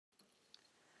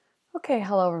Okay,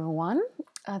 hello everyone.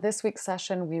 This week's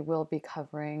session we will be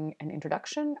covering an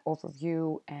introduction,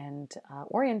 overview, and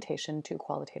orientation to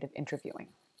qualitative interviewing.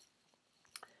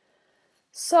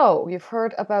 So, you've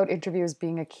heard about interviews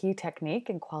being a key technique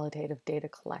in qualitative data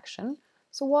collection.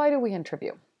 So why do we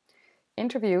interview?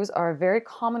 Interviews are a very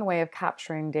common way of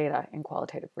capturing data in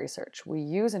qualitative research. We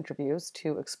use interviews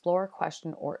to explore a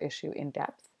question or issue in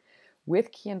depth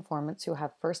with key informants who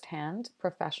have firsthand,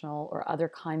 professional, or other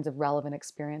kinds of relevant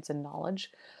experience and knowledge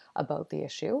about the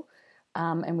issue.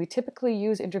 And we typically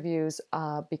use interviews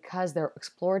because they're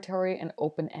exploratory and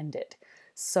open-ended.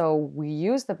 So we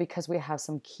use them because we have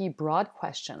some key broad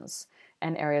questions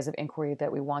and areas of inquiry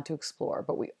that we want to explore,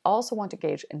 but we also want to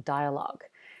engage in dialogue.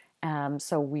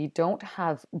 So we don't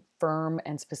have firm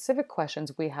and specific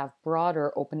questions, we have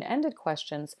broader open-ended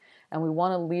questions, and we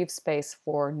want to leave space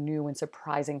for new and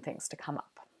surprising things to come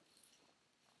up.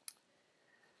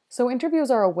 So interviews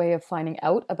are a way of finding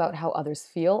out about how others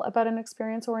feel about an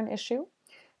experience or an issue,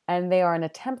 and they are an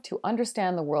attempt to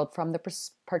understand the world from the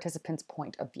participant's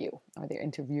point of view, or the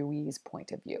interviewee's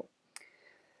point of view.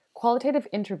 Qualitative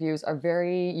interviews are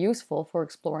very useful for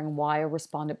exploring why a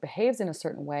respondent behaves in a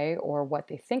certain way or what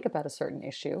they think about a certain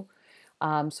issue.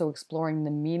 So exploring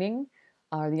the meaning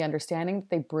or the understanding that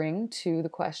they bring to the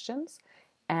questions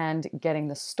and getting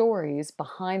the stories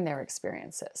behind their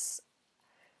experiences.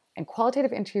 And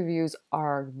qualitative interviews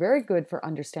are very good for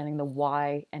understanding the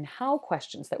why and how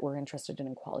questions that we're interested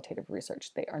in qualitative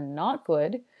research. They are not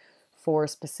good for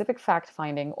specific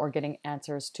fact-finding or getting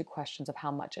answers to questions of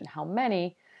how much and how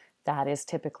many. That is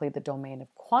typically the domain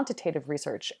of quantitative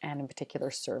research and in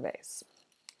particular surveys.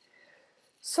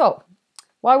 So,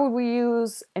 why would we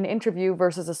use an interview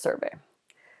versus a survey?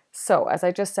 So, as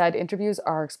I just said, interviews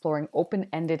are exploring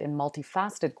open-ended and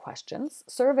multifaceted questions.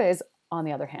 Surveys, on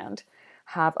the other hand,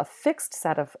 have a fixed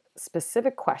set of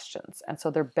specific questions, and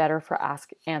so they're better for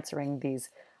answering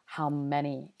these how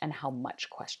many and how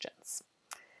much questions.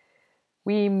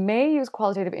 We may use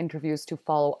qualitative interviews to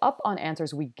follow up on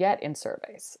answers we get in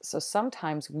surveys. So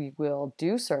sometimes we will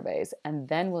do surveys and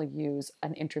then we'll use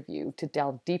an interview to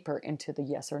delve deeper into the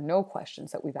yes or no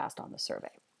questions that we've asked on the survey.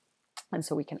 And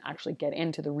so we can actually get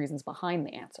into the reasons behind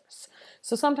the answers.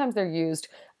 So sometimes they're used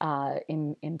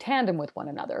in tandem with one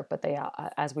another, but they,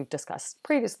 as we've discussed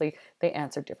previously, they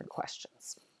answer different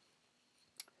questions.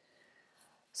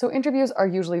 So interviews are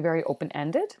usually very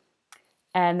open-ended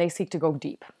and they seek to go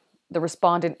deep. The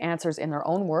respondent answers in their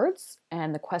own words,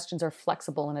 and the questions are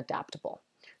flexible and adaptable.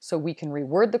 So we can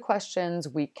reword the questions,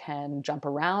 we can jump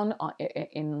around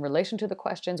in relation to the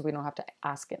questions, we don't have to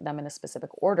ask them in a specific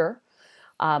order,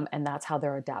 and that's how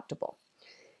they're adaptable.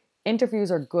 Interviews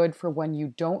are good for when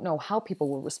you don't know how people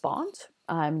will respond,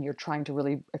 you're trying to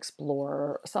really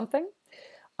explore something.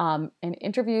 In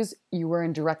interviews, you are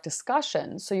in direct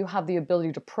discussion, so you have the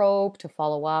ability to probe, to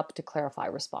follow up, to clarify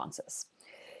responses.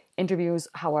 Interviews,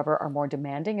 however, are more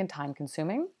demanding and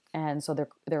time-consuming, and so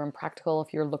they're impractical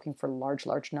if you're looking for large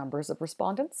numbers of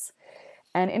respondents.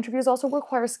 And interviews also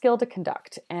require skill to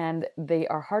conduct, and they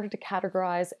are harder to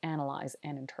categorize, analyze,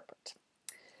 and interpret.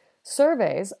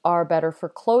 Surveys are better for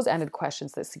close-ended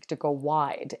questions that seek to go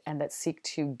wide and that seek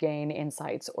to gain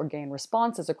insights or gain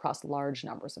responses across large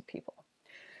numbers of people.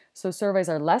 So surveys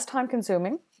are less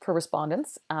time-consuming for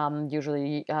respondents.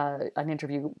 Usually an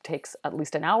interview takes at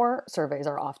least an hour. Surveys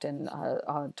are often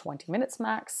 20 minutes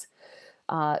max.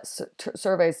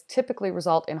 Surveys typically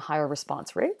result in higher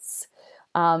response rates.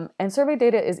 And survey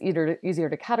data is easier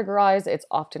to categorize. It's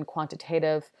often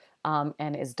quantitative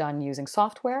and is done using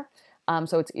software.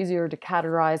 So it's easier to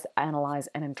categorize, analyze,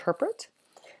 and interpret.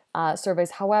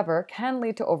 Surveys, however, can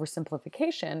lead to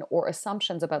oversimplification or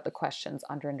assumptions about the questions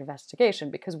under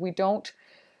investigation because we don't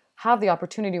have the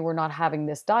opportunity, we're not having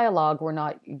this dialogue, we're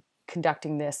not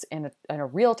conducting this in a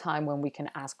real time when we can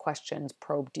ask questions,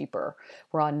 probe deeper.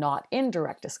 We're not in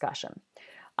direct discussion.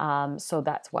 So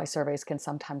that's why surveys can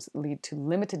sometimes lead to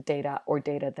limited data or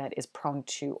data that is prone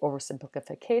to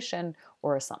oversimplification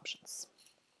or assumptions.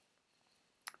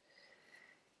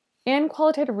 In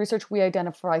qualitative research, we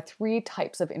identify 3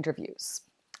 types of interviews.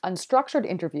 Unstructured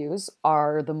interviews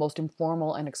are the most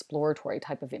informal and exploratory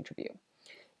type of interview.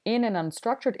 In an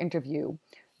unstructured interview,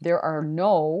 there are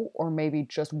no or maybe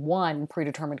just one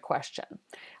predetermined question.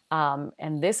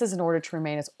 And this is in order to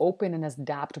remain as open and as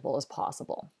adaptable as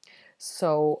possible.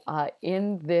 So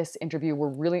in this interview, we're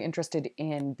really interested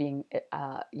in being,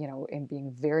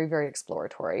 very, very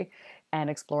exploratory and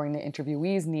exploring the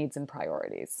interviewee's needs and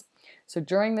priorities. So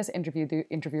during this interview, the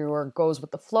interviewer goes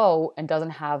with the flow and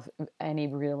doesn't have any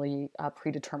really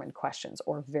predetermined questions,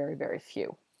 or very, very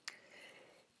few.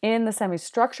 In the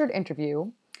semi-structured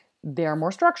interview, they're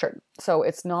more structured. So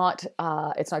it's not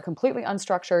completely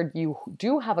unstructured. You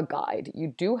do have a guide.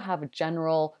 You do have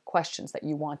general questions that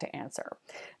you want to answer.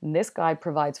 And this guide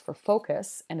provides for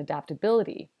focus and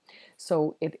adaptability.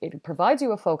 So it provides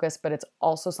you a focus, but it's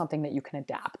also something that you can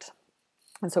adapt.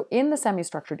 And so in the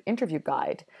semi-structured interview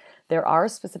guide, there are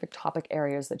specific topic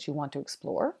areas that you want to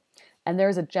explore, and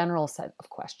there's a general set of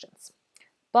questions.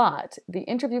 But the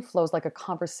interview flows like a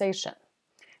conversation,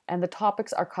 and the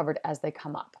topics are covered as they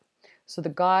come up. So the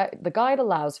guide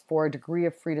allows for a degree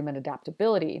of freedom and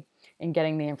adaptability in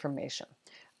getting the information.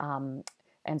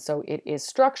 And so it is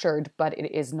structured, but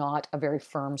it is not a very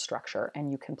firm structure,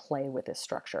 and you can play with this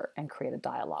structure and create a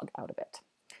dialogue out of it.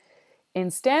 In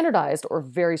standardized or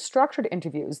very structured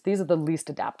interviews, these are the least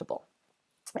adaptable.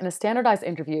 In a standardized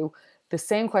interview, the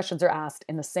same questions are asked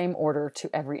in the same order to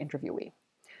every interviewee.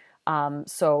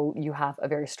 So you have a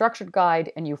very structured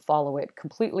guide and you follow it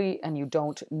completely and you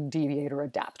don't deviate or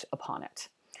adapt upon it.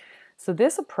 So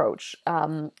this approach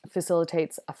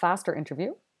facilitates a faster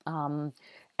interview,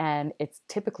 and it's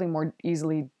typically more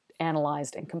easily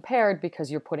analyzed and compared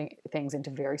because you're putting things into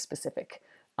very specific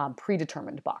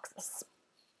predetermined boxes.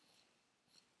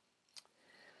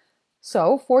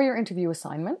 So for your interview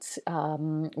assignment,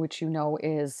 which you know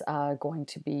is going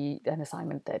to be an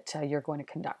assignment that you're going to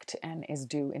conduct and is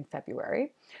due in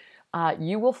February,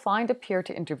 you will find a peer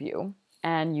to interview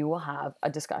and you will have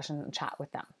a discussion and chat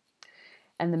with them.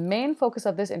 And the main focus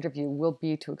of this interview will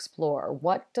be to explore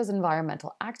what does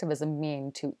environmental activism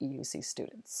mean to EUC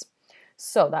students.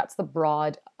 So that's the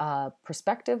broad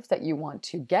perspective that you want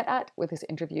to get at with this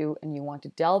interview, and you want to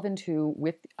delve into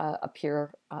with a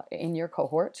peer in your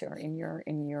cohort or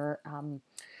in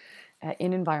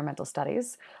environmental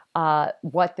studies,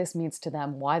 what this means to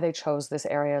them, why they chose this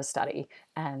area of study,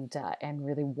 and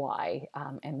really why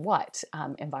and what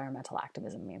environmental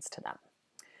activism means to them.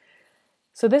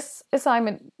 So this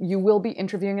assignment, you will be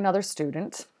interviewing another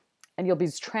student, and you'll be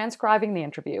transcribing the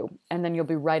interview, and then you'll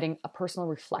be writing a personal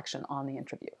reflection on the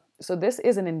interview. So this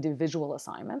is an individual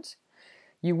assignment.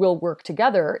 You will work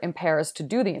together in pairs to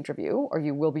do the interview, or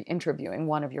you will be interviewing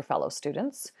one of your fellow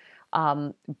students.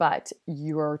 But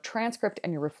your transcript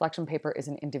and your reflection paper is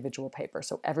an individual paper.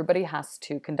 So everybody has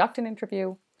to conduct an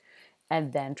interview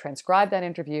and then transcribe that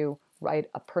interview, write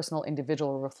a personal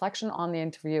individual reflection on the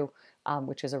interview,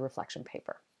 which is a reflection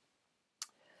paper.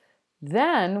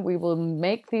 Then we will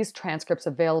make these transcripts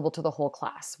available to the whole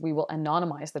class. We will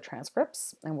anonymize the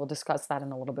transcripts, and we'll discuss that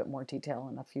in a little bit more detail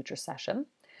in a future session.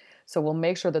 So we'll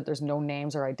make sure that there's no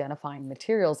names or identifying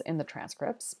materials in the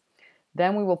transcripts.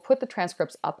 Then we will put the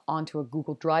transcripts up onto a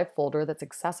Google Drive folder that's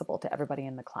accessible to everybody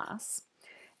in the class.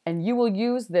 And you will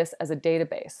use this as a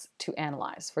database to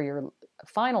analyze for your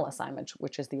final assignment,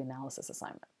 which is the analysis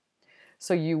assignment.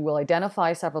 So you will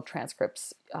identify several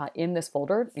transcripts in this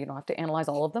folder. You don't have to analyze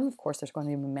all of them. Of course, there's going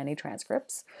to be many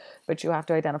transcripts, but you have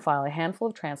to identify a handful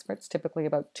of transcripts, typically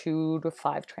about 2 to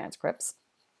 5 transcripts.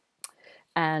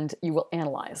 And you will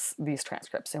analyze these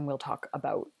transcripts, and we'll talk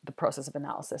about the process of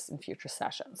analysis in future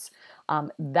sessions.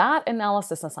 That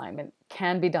analysis assignment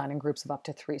can be done in groups of up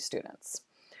to 3 students,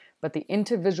 but the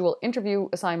individual interview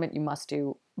assignment you must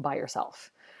do by yourself.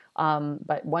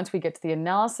 But once we get to the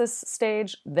analysis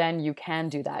stage, then you can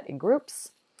do that in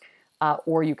groups,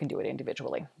 or you can do it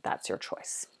individually. That's your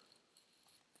choice.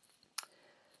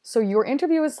 So your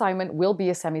interview assignment will be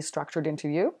a semi-structured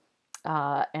interview,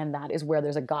 and that is where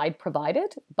there's a guide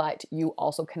provided, but you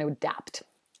also can adapt.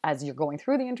 As you're going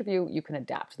through the interview, you can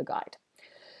adapt the guide.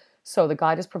 So the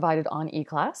guide is provided on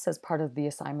eClass as part of the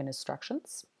assignment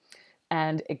instructions.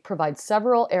 And it provides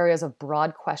several areas of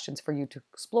broad questions for you to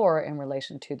explore in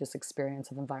relation to this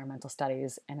experience of environmental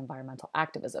studies and environmental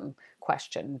activism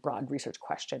broad research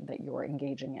question that you're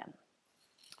engaging in.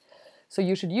 So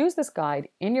you should use this guide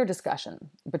in your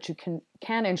discussion, but you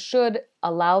can and should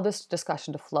allow this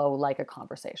discussion to flow like a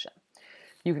conversation.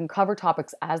 You can cover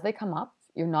topics as they come up.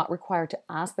 You're not required to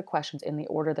ask the questions in the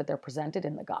order that they're presented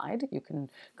in the guide. You can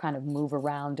kind of move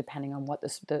around depending on what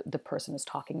the person is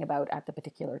talking about at the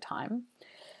particular time.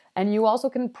 And you also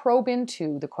can probe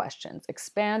into the questions,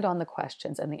 expand on the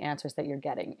questions and the answers that you're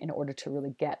getting in order to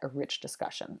really get a rich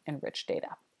discussion and rich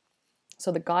data.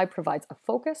 So the guide provides a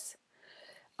focus,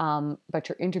 but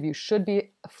your interview should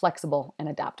be flexible and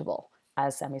adaptable,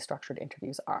 as semi-structured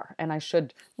interviews are. And I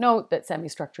should note that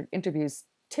semi-structured interviews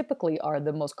typically are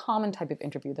the most common type of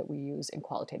interview that we use in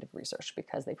qualitative research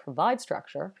because they provide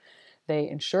structure, they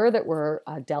ensure that we're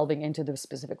delving into the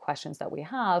specific questions that we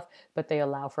have, but they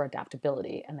allow for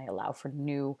adaptability and they allow for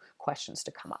new questions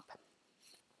to come up.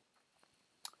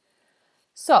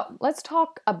 So let's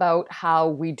talk about how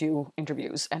we do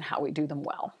interviews and how we do them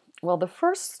well. Well, the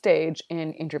first stage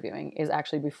in interviewing is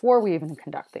actually before we even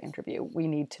conduct the interview. We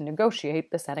need to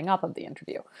negotiate the setting up of the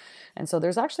interview. And so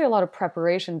there's actually a lot of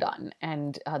preparation done.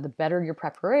 And the better your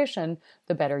preparation,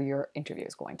 the better your interview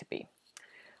is going to be.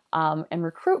 And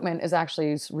recruitment is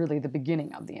actually really the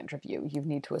beginning of the interview. You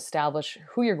need to establish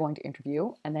who you're going to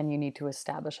interview, and then you need to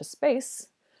establish a space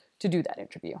to do that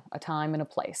interview, a time and a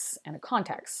place and a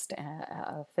context,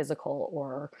 a physical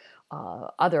or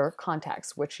other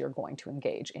context which you're going to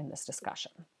engage in this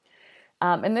discussion.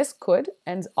 And this could,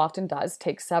 and often does,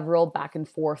 take several back and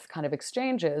forth kind of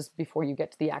exchanges before you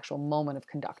get to the actual moment of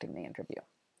conducting the interview.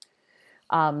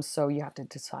 So you have to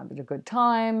decide a good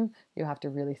time. You have to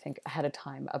really think ahead of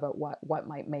time about what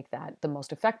might make that the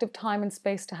most effective time and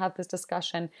space to have this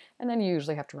discussion. And then you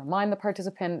usually have to remind the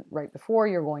participant right before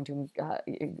you're going to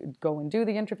go and do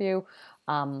the interview,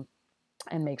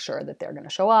 and make sure that they're going to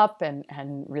show up and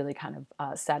really kind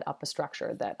of set up a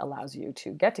structure that allows you to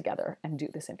get together and do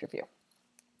this interview.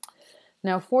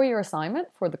 Now, for your assignment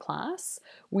for the class,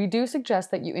 we do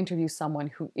suggest that you interview someone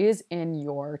who is in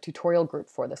your tutorial group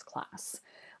for this class,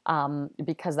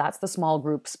 because that's the small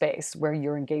group space where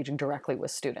you're engaging directly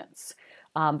with students.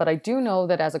 But I do know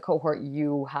that as a cohort,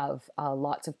 you have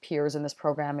lots of peers in this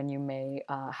program, and you may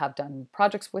have done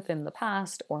projects with in the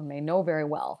past or may know very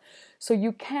well. So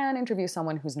you can interview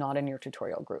someone who's not in your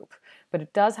tutorial group, but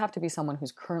it does have to be someone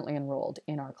who's currently enrolled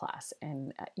in our class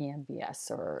in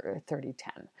ENBS or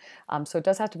 3010. So it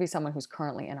does have to be someone who's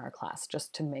currently in our class,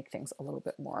 just to make things a little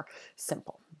bit more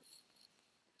simple.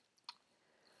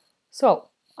 So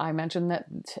I mentioned that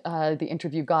the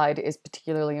interview guide is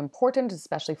particularly important,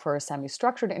 especially for a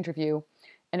semi-structured interview,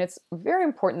 and it's very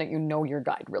important that you know your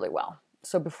guide really well.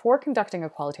 So before conducting a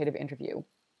qualitative interview,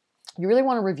 you really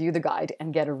want to review the guide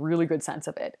and get a really good sense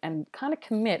of it and kind of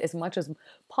commit as much as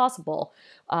possible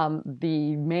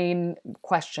the main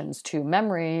questions to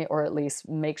memory, or at least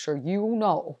make sure you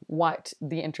know what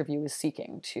the interview is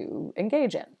seeking to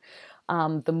engage in.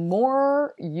 The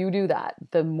more you do that,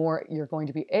 the more you're going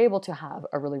to be able to have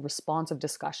a really responsive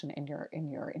discussion in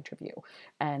your interview,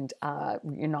 and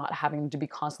you're not having to be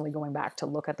constantly going back to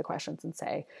look at the questions and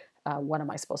say, what am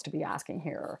I supposed to be asking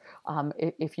here?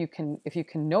 If you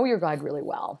can know your guide really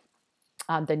well,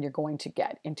 then you're going to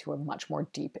get into a much more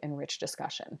deep and rich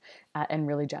discussion and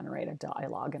really generate a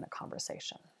dialogue and a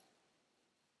conversation.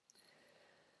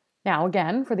 Now,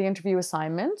 again, for the interview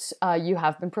assignment, you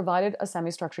have been provided a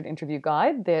semi-structured interview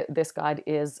guide. This guide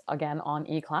is, again, on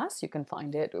eClass. You can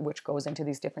find it, which goes into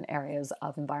these different areas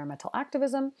of environmental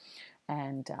activism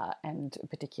and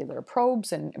particular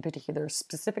probes and particular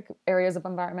specific areas of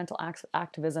environmental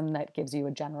activism that gives you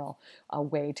a general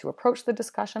way to approach the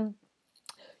discussion.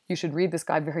 You should read this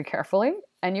guide very carefully,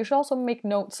 and you should also make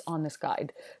notes on this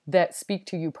guide that speak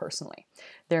to you personally.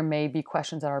 There may be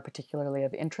questions that are particularly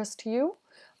of interest to you,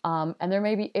 and there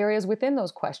may be areas within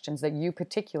those questions that you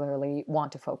particularly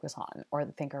want to focus on or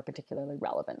think are particularly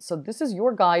relevant. So this is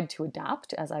your guide to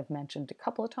adapt, as I've mentioned a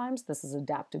couple of times. This is an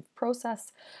adaptive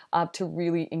process to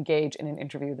really engage in an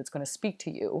interview that's going to speak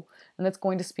to you and that's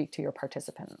going to speak to your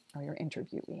participant or your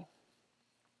interviewee.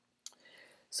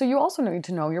 So you also need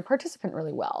to know your participant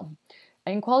really well.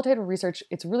 In qualitative research,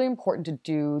 it's really important to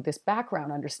do this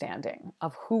background understanding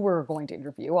of who we're going to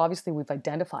interview. Obviously, we've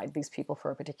identified these people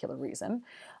for a particular reason,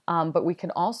 but we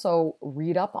can also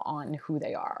read up on who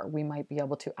they are. We might be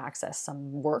able to access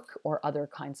some work or other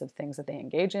kinds of things that they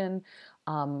engage in.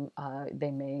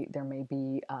 There may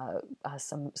be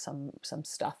some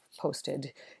stuff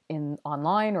posted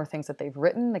online or things that they've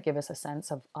written that give us a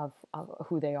sense of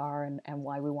who they are and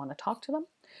why we want to talk to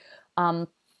them.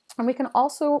 And we can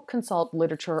also consult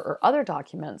literature or other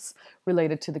documents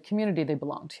related to the community they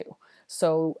belong to.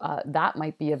 So that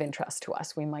might be of interest to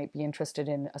us. We might be interested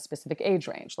in a specific age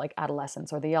range, like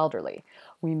adolescents or the elderly.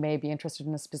 We may be interested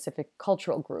in a specific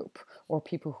cultural group or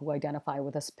people who identify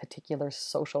with a particular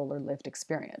social or lived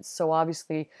experience. So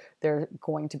obviously there's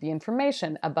going to be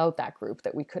information about that group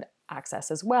that we could access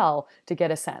as well to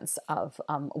get a sense of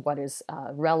what is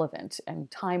relevant and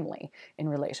timely in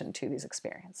relation to these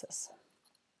experiences.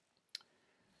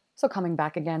 So coming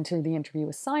back again to the interview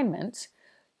assignment,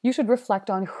 you should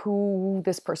reflect on who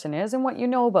this person is and what you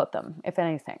know about them, if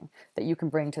anything, that you can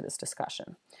bring to this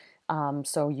discussion.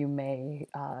 So you may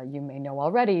know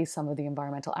already some of the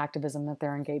environmental activism that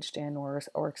they're engaged in or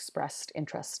expressed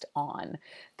interest on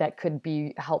that could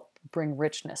help bring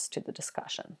richness to the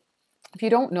discussion. If you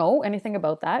don't know anything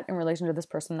about that in relation to this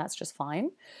person, that's just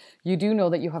fine. You do know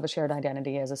that you have a shared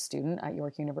identity as a student at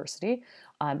York University,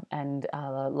 and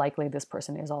likely this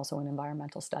person is also in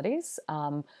environmental studies.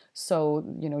 So,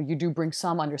 you do bring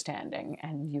some understanding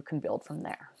and you can build from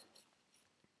there.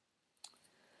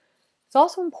 It's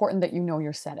also important that you know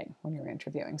your setting when you're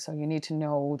interviewing. So you need to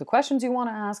know the questions you want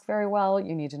to ask very well.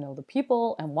 You need to know the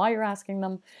people and why you're asking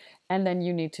them. And then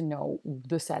you need to know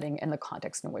the setting and the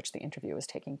context in which the interview is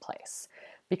taking place.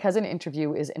 Because an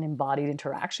interview is an embodied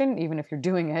interaction, even if you're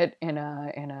doing it in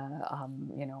a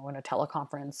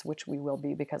teleconference, which we will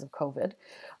be because of COVID,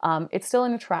 it's still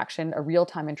an interaction, a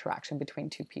real-time interaction between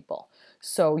two people.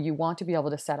 So you want to be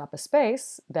able to set up a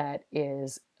space that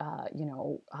is,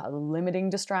 limiting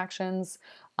distractions,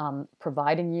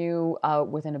 providing you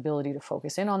with an ability to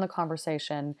focus in on the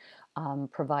conversation,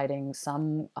 providing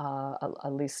some,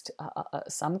 at least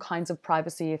some kinds of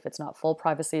privacy. If it's not full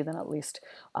privacy, then at least,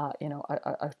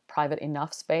 a private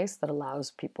enough space that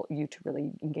allows you to really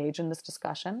engage in this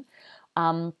discussion.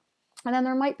 And then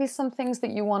there might be some things that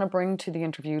you want to bring to the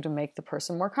interview to make the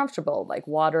person more comfortable, like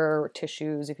water or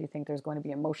tissues if you think there's going to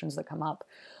be emotions that come up.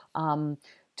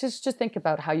 Just think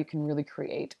about how you can really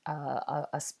create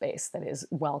a space that is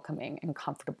welcoming and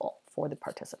comfortable for the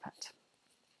participant.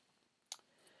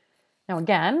 Now,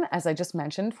 again, as I just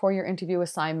mentioned, for your interview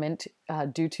assignment,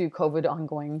 due to COVID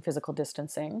ongoing physical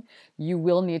distancing, you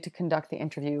will need to conduct the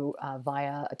interview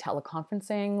via a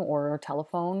teleconferencing or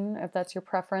telephone, if that's your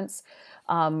preference.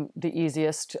 The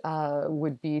easiest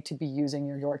would be to be using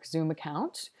your York Zoom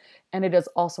account. And it is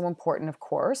also important, of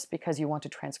course, because you want to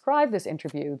transcribe this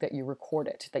interview, that you record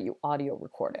it, that you audio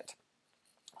record it.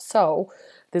 So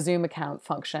the Zoom account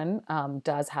function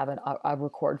does have a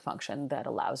record function that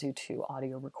allows you to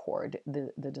audio record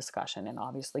the discussion. And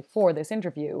obviously for this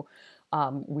interview,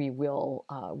 we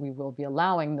will be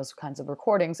allowing those kinds of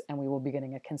recordings, and we will be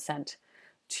getting a consent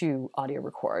to audio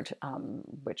record,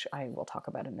 which I will talk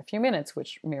about in a few minutes,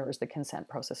 which mirrors the consent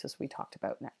processes we talked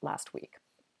about last week.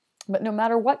 But no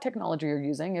matter what technology you're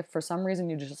using, if for some reason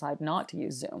you decide not to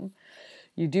use Zoom,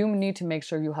 you do need to make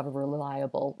sure you have a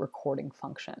reliable recording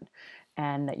function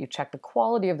and that you check the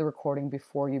quality of the recording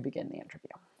before you begin the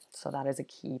interview. So that is a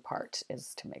key part,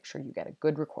 is to make sure you get a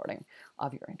good recording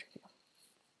of your interview.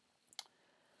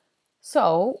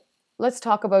 So let's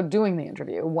talk about doing the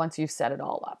interview once you've set it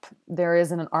all up. There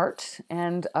is an art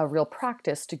and a real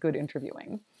practice to good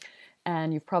interviewing.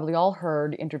 And you've probably all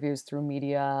heard interviews through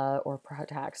media or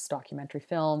perhaps documentary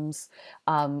films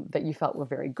that you felt were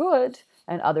very good,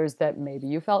 and others that maybe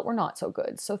you felt were not so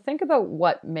good. So think about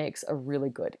what makes a really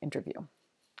good interview.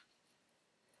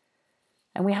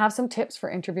 And we have some tips for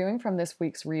interviewing from this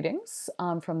week's readings.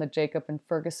 From the Jacob and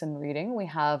Ferguson reading, we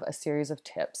have a series of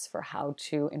tips for how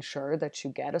to ensure that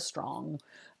you get a strong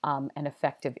and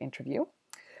effective interview.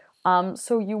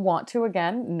 So you want to,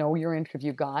 again, know your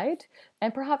interview guide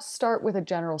and perhaps start with a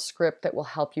general script that will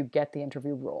help you get the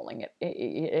interview rolling.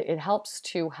 It helps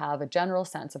to have a general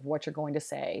sense of what you're going to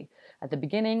say at the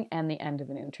beginning and the end of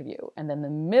an interview. And then the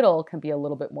middle can be a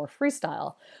little bit more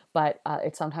freestyle, but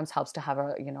it sometimes helps to have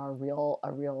a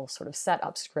real sort of set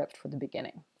up script for the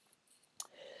beginning.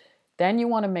 Then you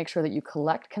want to make sure that you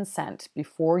collect consent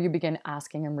before you begin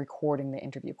asking and recording the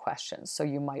interview questions. So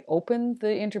you might open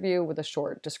the interview with a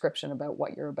short description about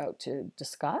what you're about to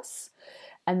discuss.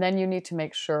 And then you need to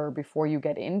make sure before you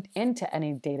get into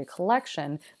any data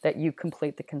collection that you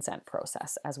complete the consent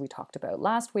process. As we talked about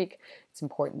last week, it's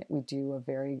important that we do a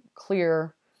very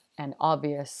clear and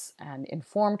obvious and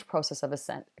informed process of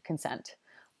consent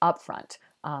upfront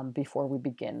before we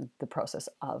begin the process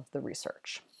of the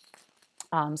research.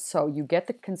 So you get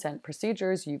the consent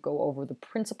procedures, you go over the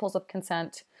principles of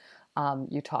consent,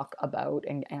 you talk about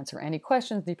and answer any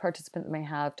questions the participant may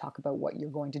have, talk about what you're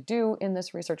going to do in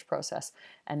this research process,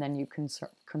 and then you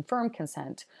confirm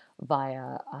consent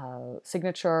via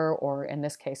signature, or in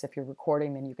this case, if you're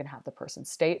recording, then you can have the person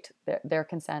state their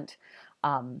consent,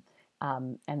 and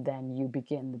then you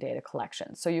begin the data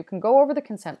collection. So you can go over the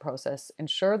consent process,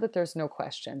 ensure that there's no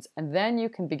questions, and then you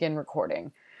can begin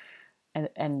recording.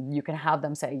 And you can have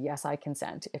them say, yes, I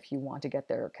consent, if you want to get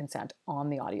their consent on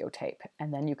the audio tape.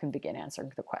 And then you can begin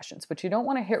answering the questions. But you don't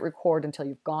want to hit record until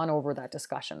you've gone over that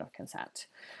discussion of consent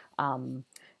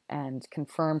and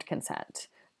confirmed consent,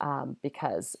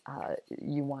 because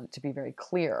you want to be very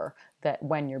clear that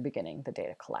when you're beginning the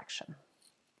data collection.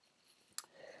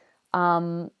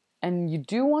 And you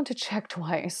do want to check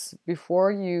twice before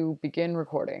you begin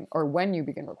recording, or when you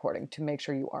begin recording, to make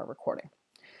sure you are recording.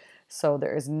 So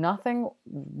there is nothing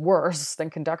worse than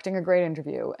conducting a great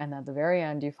interview and at the very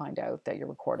end you find out that your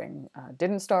recording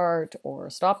didn't start or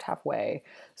stopped halfway.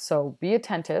 So be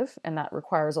attentive, and that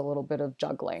requires a little bit of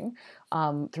juggling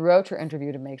throughout your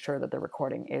interview to make sure that the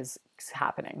recording is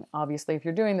happening. Obviously, if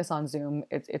you're doing this on Zoom,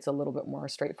 it's a little bit more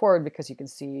straightforward because you can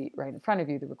see right in front of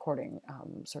you the recording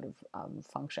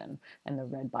function, and the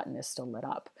red button is still lit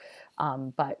up.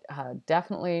 But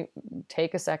definitely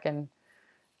take a second,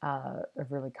 a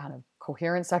really kind of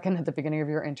coherent second at the beginning of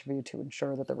your interview to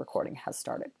ensure that the recording has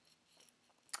started.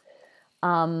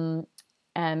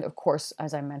 And of course,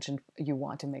 as I mentioned, you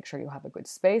want to make sure you have a good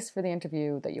space for the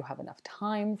interview, that you have enough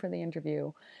time for the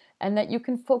interview, and that you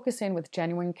can focus in with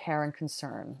genuine care and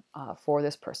concern for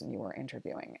this person you are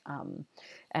interviewing.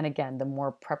 And again, the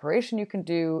more preparation you can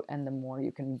do and the more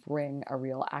you can bring a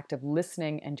real active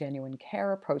listening and genuine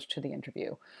care approach to the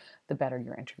interview, the better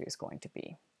your interview is going to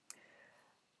be.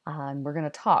 And we're going to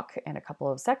talk in a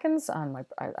couple of seconds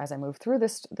as I move through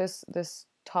this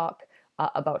talk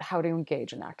about how to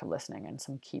engage in active listening and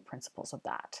some key principles of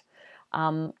that.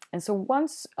 And so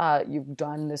once you've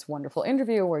done this wonderful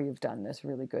interview where you've done this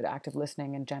really good active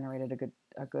listening and generated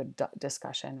a good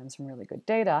discussion and some really good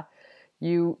data,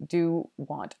 you do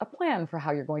want a plan for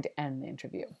how you're going to end the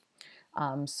interview.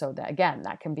 So that, again,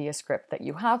 that can be a script that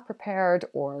you have prepared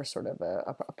or sort of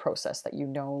a process that you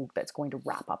know that's going to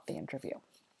wrap up the interview.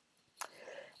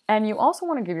 And you also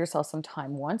want to give yourself some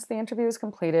time once the interview is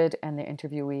completed and the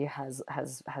interviewee has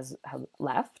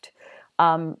left.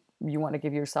 You want to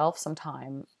give yourself some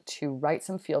time to write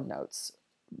some field notes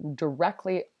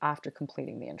directly after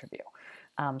completing the interview.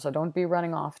 So don't be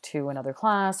running off to another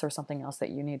class or something else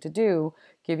that you need to do.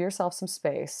 Give yourself some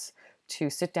space to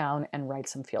sit down and write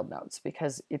some field notes,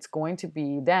 because it's going to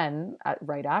be then,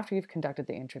 right after you've conducted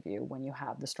the interview, when you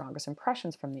have the strongest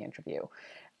impressions from the interview.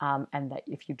 And that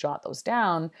if you jot those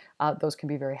down, those can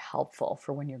be very helpful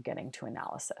for when you're getting to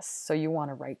analysis. So you want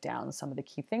to write down some of the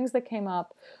key things that came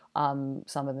up,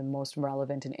 some of the most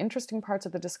relevant and interesting parts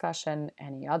of the discussion,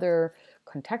 any other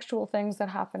contextual things that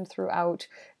happened throughout,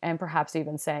 and perhaps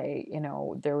even say, you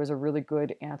know, there was a really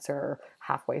good answer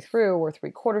halfway through or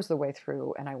 3/4 of the way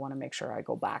through, and I want to make sure I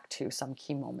go back to some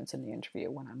key moments in the interview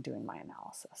when I'm doing my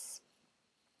analysis.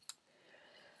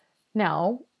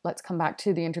 Now, let's come back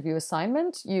to the interview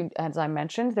assignment. As I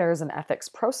mentioned, there's an ethics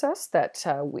process that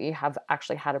we have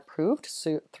actually had approved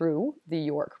through the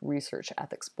York Research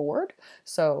Ethics Board.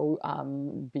 So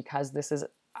because this is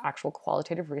actual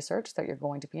qualitative research that you're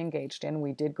going to be engaged in,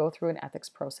 we did go through an ethics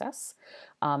process.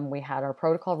 We had our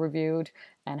protocol reviewed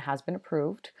and has been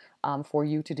approved for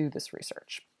you to do this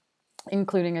research,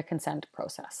 including a consent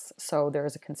process. So there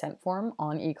is a consent form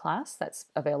on eClass that's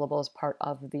available as part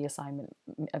of the assignment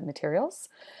materials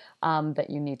that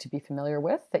you need to be familiar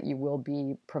with, that you will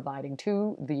be providing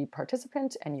to the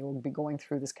participant, and you will be going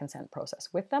through this consent process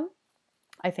with them.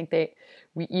 I think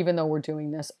even though we're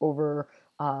doing this over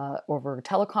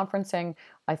teleconferencing,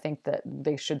 I think that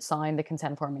they should sign the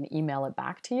consent form and email it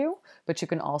back to you, but you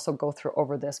can also go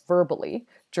over this verbally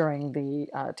during the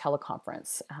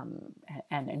teleconference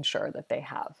and ensure that they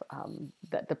have,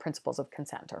 that the principles of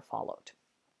consent are followed.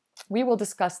 We will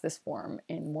discuss this form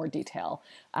in more detail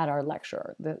at our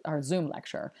lecture, our Zoom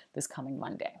lecture this coming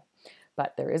Monday.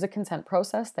 But there is a consent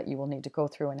process that you will need to go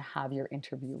through and have your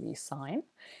interviewee sign.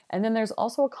 And then there's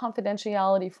also a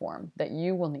confidentiality form that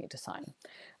you will need to sign.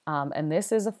 And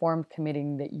this is a form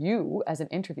committing that you, as an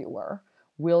interviewer,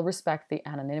 will respect the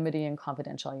anonymity and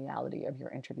confidentiality of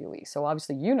your interviewee. So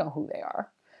obviously you know who they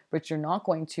are, but you're not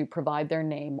going to provide their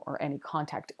name or any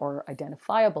contact or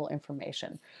identifiable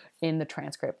information in the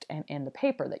transcript and in the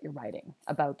paper that you're writing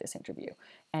about this interview.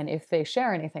 And if they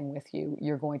share anything with you,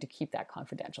 you're going to keep that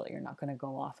confidential. You're not going to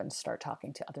go off and start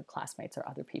talking to other classmates or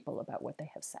other people about what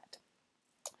they have said.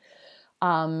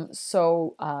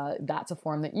 That's a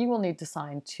form that you will need to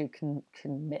sign to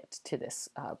commit to this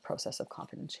process of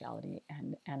confidentiality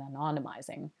and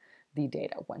anonymizing the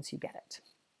data once you get it.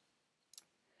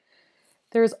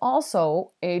 There's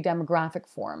also a demographic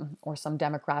form or some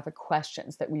demographic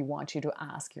questions that we want you to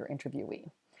ask your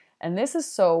interviewee. And this is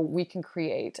so we can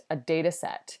create a data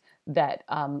set that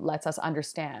lets us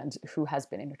understand who has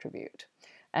been interviewed.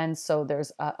 And so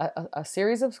there's a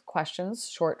series of questions,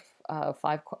 short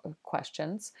 5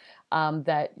 questions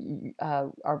that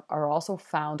are also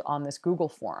found on this Google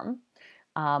form.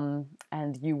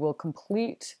 And you will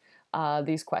complete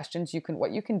these questions.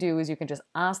 What you can do is you can just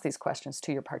ask these questions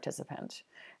to your participant,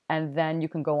 and then you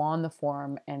can go on the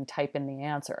form and type in the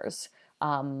answers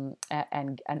and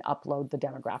upload the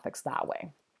demographics that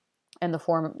way. And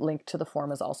the link to the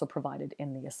form is also provided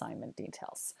in the assignment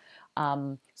details.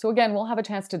 So again, we'll have a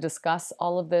chance to discuss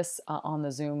all of this on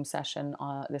the Zoom session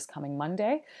this coming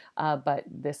Monday, but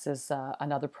this is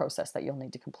another process that you'll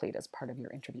need to complete as part of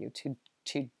your interview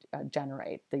to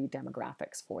generate the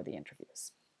demographics for the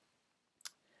interviews.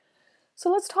 So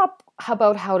let's talk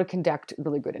about how to conduct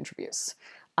really good interviews.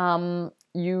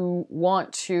 You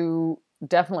want to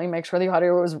definitely make sure the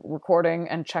audio is recording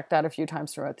and check that a few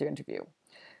times throughout the interview.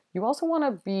 You also want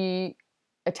to be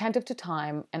attentive to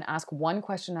time and ask one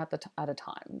question at a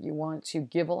time. You want to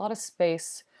give a lot of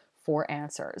space for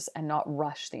answers and not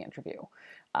rush the interview.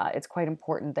 It's quite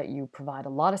important that you provide a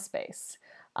lot of space,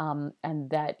 and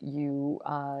that you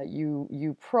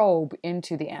probe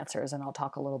into the answers. And I'll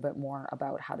talk a little bit more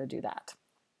about how to do that.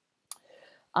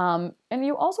 And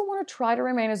you also want to try to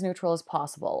remain as neutral as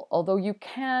possible, although you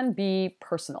can be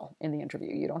personal in the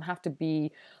interview. You don't have to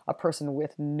be a person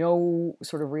with no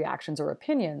sort of reactions or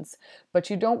opinions, but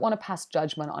you don't want to pass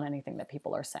judgment on anything that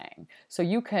people are saying. So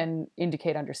you can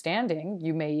indicate understanding.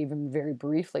 You may even very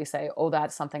briefly say, oh,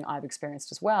 that's something I've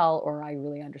experienced as well, or I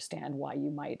really understand why you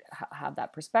might have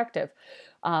that perspective.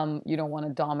 You don't want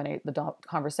to dominate the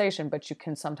conversation, but you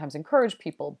can sometimes encourage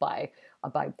people by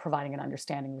providing an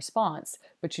understanding response,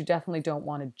 but you definitely don't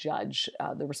want to judge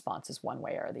the responses one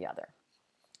way or the other.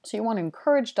 So you want to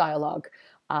encourage dialogue,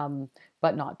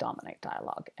 but not dominate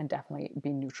dialogue, and definitely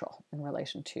be neutral in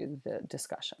relation to the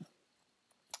discussion.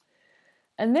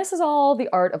 And this is all the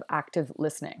art of active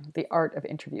listening, the art of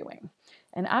interviewing.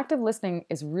 And active listening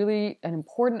is really an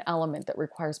important element that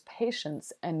requires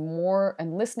patience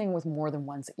and listening with more than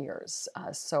one's ears.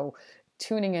 So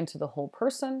tuning into the whole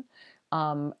person,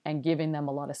 and giving them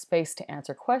a lot of space to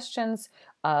answer questions,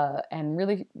 and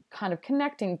really kind of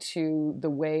connecting to the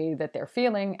way that they're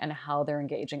feeling and how they're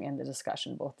engaging in the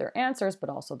discussion, both their answers, but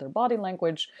also their body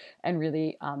language, and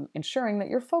really ensuring that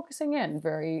you're focusing in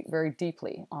very, very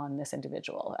deeply on this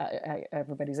individual.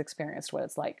 Everybody's experienced what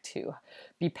it's like to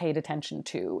be paid attention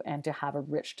to and to have a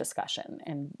rich discussion.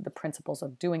 And the principles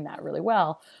of doing that really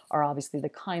well are obviously the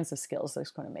kinds of skills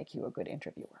that's going to make you a good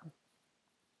interviewer.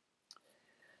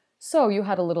 So you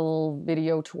had a little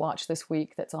video to watch this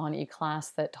week that's on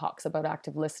eClass that talks about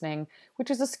active listening,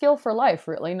 which is a skill for life,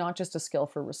 really, not just a skill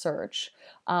for research.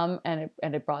 And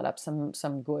it brought up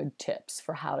some good tips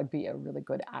for how to be a really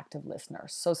good active listener.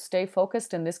 So stay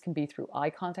focused, and this can be through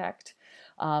eye contact.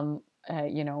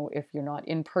 If you're not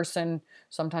in person,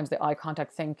 sometimes the eye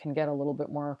contact thing can get a little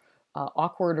bit more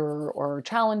awkward or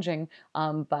challenging,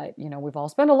 but we've all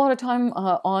spent a lot of time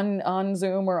on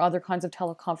Zoom or other kinds of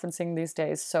teleconferencing these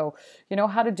days. So you know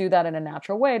how to do that in a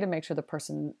natural way to make sure the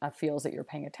person feels that you're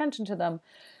paying attention to them,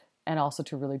 and also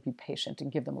to really be patient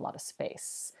and give them a lot of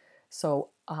space. So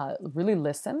really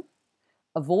listen.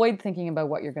 Avoid thinking about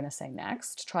what you're going to say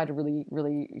next. Try to really,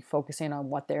 really focus in on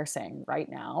what they're saying right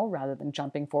now, rather than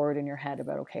jumping forward in your head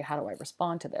about, okay, how do I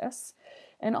respond to this?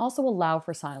 And also allow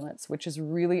for silence, which is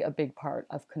really a big part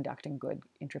of conducting good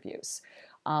interviews.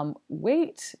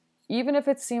 Wait, even if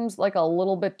it seems like a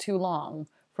little bit too long,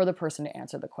 for the person to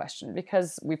answer the question,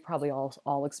 because we've probably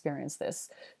all experienced this.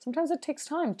 Sometimes it takes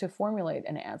time to formulate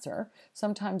an answer.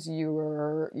 Sometimes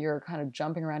you're kind of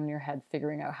jumping around in your head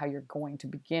figuring out how you're going to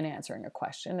begin answering a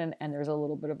question, and there's a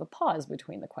little bit of a pause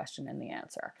between the question and the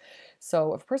answer.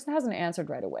 So if a person hasn't answered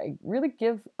right away, really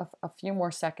give a few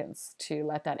more seconds to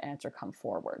let that answer come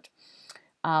forward.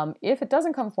 If it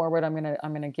doesn't come forward, I'm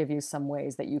gonna give you some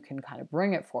ways that you can kind of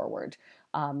bring it forward,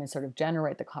 and sort of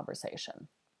generate the conversation.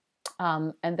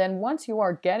 And then once you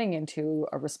are getting into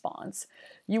a response,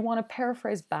 you want to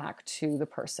paraphrase back to the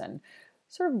person,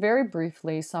 sort of very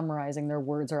briefly summarizing their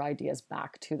words or ideas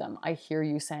back to them. I hear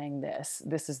you saying this.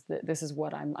 This is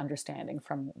what I'm understanding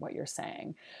from what you're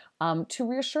saying, to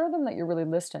reassure them that you're really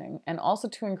listening, and also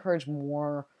to encourage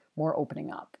more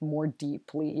opening up, more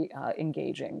deeply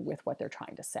engaging with what they're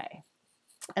trying to say.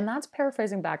 And that's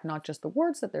paraphrasing back not just the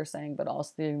words that they're saying, but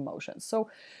also the emotions. So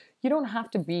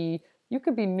you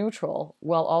could be neutral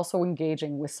while also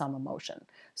engaging with some emotion.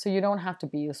 So you don't have to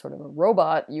be a sort of a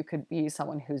robot. You could be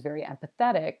someone who's very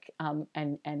empathetic,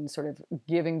 and sort of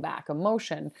giving back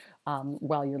emotion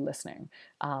while you're listening.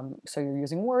 So you're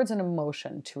using words and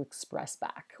emotion to express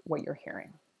back what you're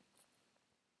hearing.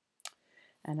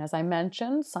 And as I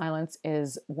mentioned, silence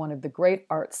is one of the great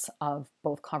arts of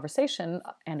both conversation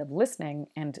and of listening,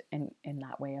 and in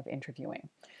that way of interviewing.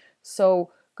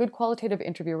 So good qualitative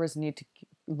interviewers need to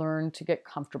learn to get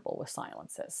comfortable with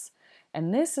silences.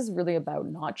 And this is really about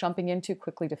not jumping in too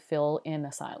quickly to fill in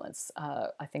a silence.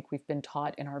 I think we've been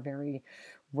taught in our very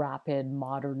rapid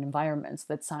modern environments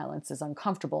that silence is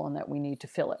uncomfortable and that we need to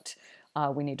fill it.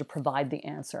 We need to provide the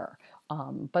answer.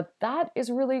 But that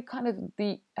is really kind of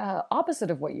the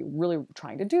opposite of what you're really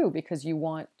trying to do, because you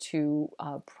want to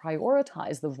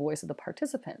prioritize the voice of the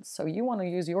participants. So you want to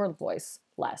use your voice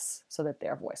less so that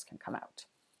their voice can come out.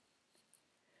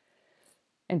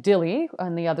 And Dilly,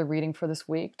 in the other reading for this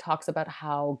week, talks about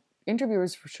how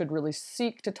interviewers should really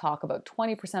seek to talk about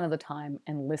 20% of the time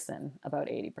and listen about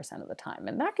 80% of the time.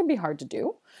 And that can be hard to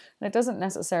do. And it doesn't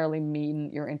necessarily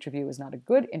mean your interview is not a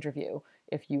good interview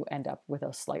if you end up with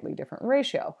a slightly different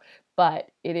ratio.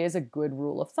 But it is a good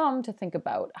rule of thumb to think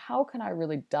about, how can I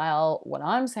really dial what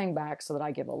I'm saying back so that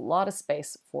I give a lot of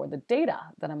space for the data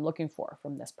that I'm looking for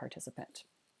from this participant.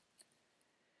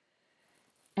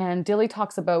 And Dilly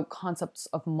talks about concepts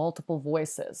of multiple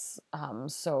voices.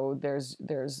 So there's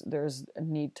a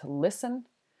need to listen,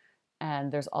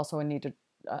 and there's also a need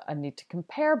to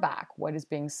compare back what is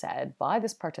being said by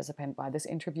this participant, by this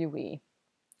interviewee,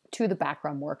 to the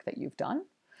background work that you've done,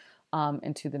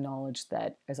 and to the knowledge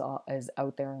that is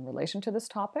out there in relation to this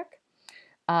topic.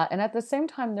 And at the same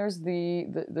time, there's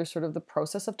there's sort of the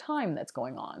process of time that's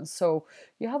going on. So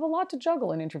you have a lot to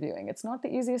juggle in interviewing. It's not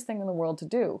the easiest thing in the world to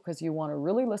do, because you want to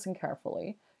really listen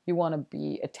carefully. You want to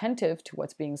be attentive to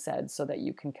what's being said so that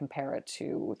you can compare it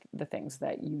to the things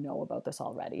that you know about this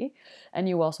already. And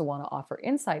you also want to offer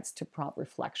insights to prompt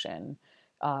reflection,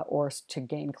 or to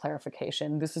gain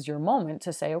clarification. This is your moment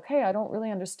to say, okay, I don't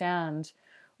really understand.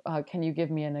 Can you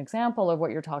give me an example of what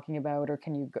you're talking about, or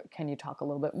can you talk a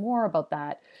little bit more about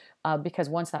that? Because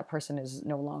once that person is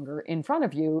no longer in front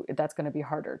of you, that's going to be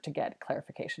harder to get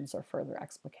clarifications or further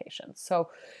explications. So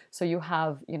you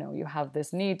have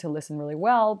this need to listen really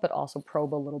well, but also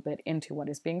probe a little bit into what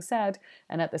is being said,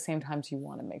 and at the same time, you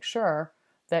want to make sure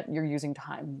that you're using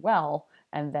time well,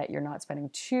 and that you're not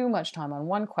spending too much time on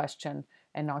one question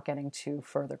and not getting to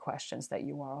further questions that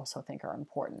you also think are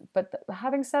important. But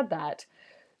having said that,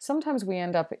 sometimes we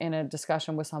end up in a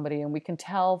discussion with somebody and we can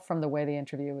tell from the way the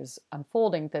interview is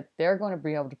unfolding that they're going to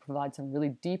be able to provide some really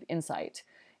deep insight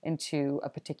into a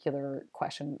particular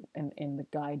question. In the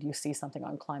guide, you see something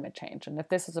on climate change. And if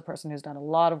this is a person who's done a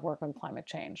lot of work on climate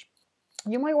change,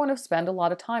 you might want to spend a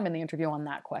lot of time in the interview on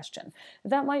that question.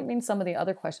 That might mean some of the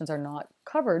other questions are not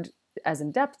covered as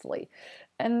in-depthly,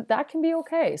 and that can be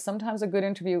okay. Sometimes a good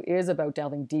interview is about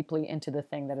delving deeply into the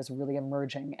thing that is really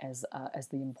emerging as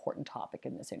the important topic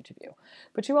in this interview.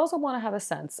 But you also want to have a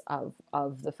sense of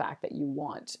the fact that you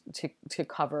want to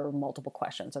cover multiple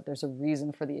questions, that there's a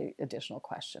reason for the additional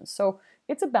questions. So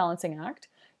it's a balancing act.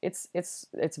 It's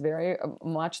very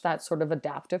much that sort of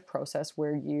adaptive process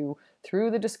where you,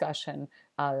 through the discussion,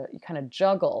 you kind of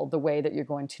juggle the way that you're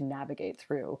going to navigate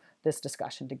through this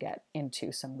discussion to get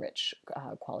into some rich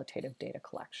qualitative data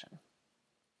collection.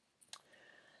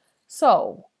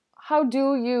 So how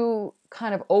do you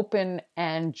kind of open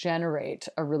and generate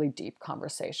a really deep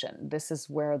conversation? This is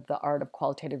where the art of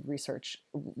qualitative research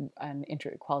and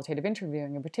qualitative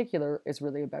interviewing in particular is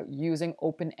really about using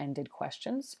open-ended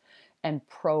questions and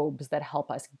probes that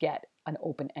help us get an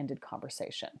open-ended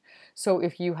conversation. So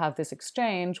if you have this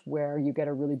exchange where you get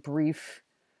a really brief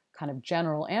kind of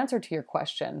general answer to your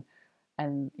question,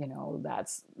 and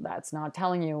that's not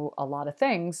telling you a lot of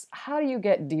things, how do you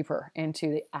get deeper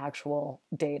into the actual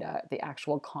data, the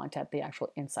actual content, the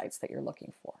actual insights that you're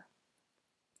looking for?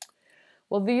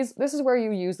 Well, this is where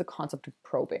you use the concept of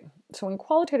probing. So in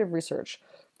qualitative research,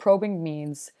 probing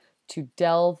means to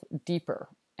delve deeper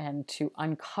and to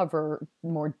uncover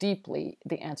more deeply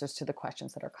the answers to the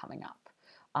questions that are coming up.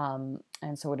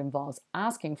 And so it involves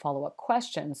asking follow-up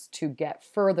questions to get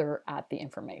further at the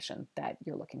information that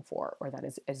you're looking for, or that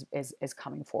is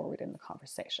coming forward in the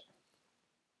conversation.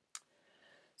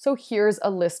 So here's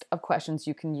a list of questions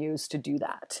you can use to do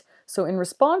that. So in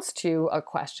response to a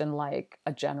question like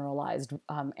a generalized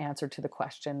answer to the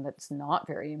question that's not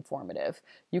very informative,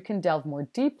 you can delve more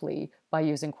deeply by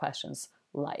using questions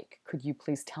like, could you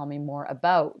please tell me more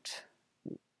about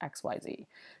XYZ?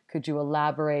 Could you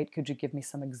elaborate? Could you give me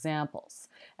some examples?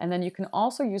 And then you can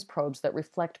also use probes that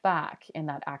reflect back in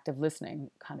that active listening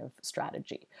kind of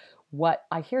strategy. What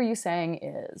I hear you saying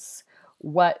is,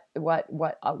 what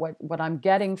I'm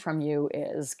getting from you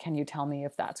is, can you tell me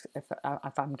if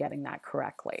I'm getting that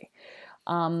correctly?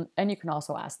 And you can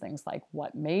also ask things like,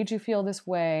 what made you feel this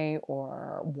way?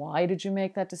 Or why did you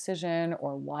make that decision?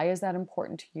 Or why is that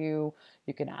important to you?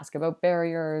 You can ask about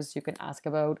barriers. You can ask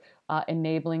about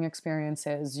enabling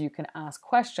experiences. You can ask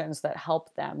questions that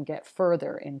help them get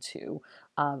further into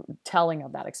telling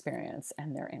of that experience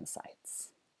and their insights.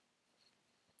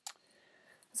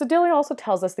 So Dilly also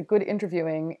tells us that good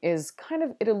interviewing is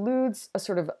it eludes a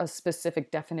sort of a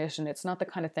specific definition. It's not the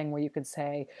kind of thing where you could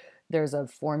say there's a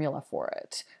formula for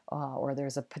it, or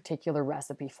there's a particular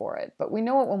recipe for it, but we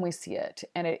know it when we see it.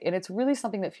 And it's really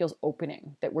something that feels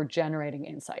opening, that we're generating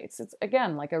insights. It's,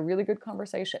 again, like a really good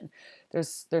conversation.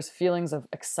 There's feelings of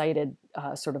excited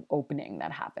sort of opening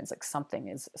that happens, like something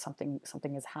is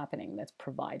happening that's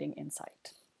providing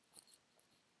insight.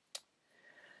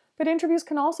 But interviews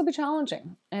can also be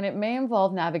challenging, and it may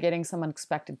involve navigating some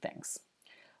unexpected things.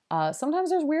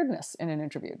 Sometimes there's weirdness in an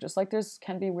interview, just like there's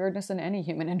can be weirdness in any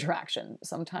human interaction.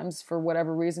 Sometimes, for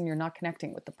whatever reason, you're not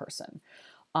connecting with the person.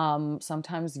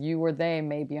 Sometimes you or they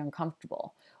may be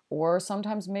uncomfortable, or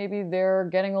sometimes maybe they're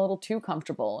getting a little too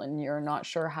comfortable, and you're not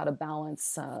sure how to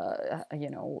balance, an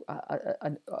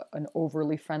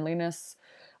overly friendliness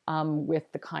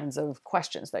with the kinds of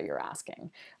questions that you're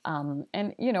asking.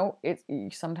 And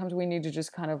sometimes we need to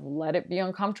just kind of let it be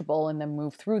uncomfortable and then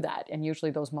move through that. And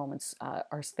usually those moments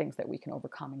are things that we can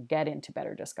overcome and get into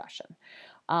better discussion.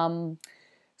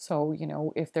 So,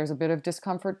 if there's a bit of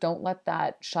discomfort, don't let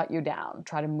that shut you down.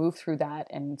 Try to move through that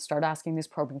and start asking these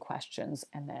probing questions.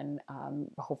 And then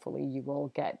hopefully you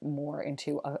will get more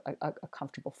into a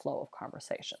comfortable flow of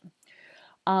conversation.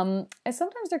 And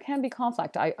sometimes there can be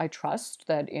conflict. I trust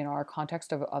that in our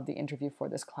context of the interview for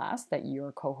this class, that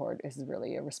your cohort is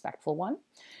really a respectful one,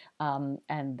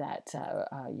 and that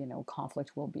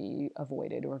conflict will be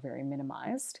avoided or very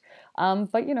minimized.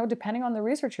 But depending on the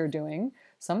research you're doing,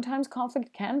 sometimes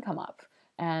conflict can come up.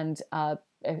 And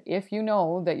if you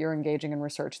know that you're engaging in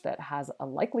research that has a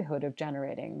likelihood of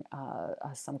generating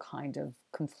some kind of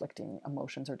conflicting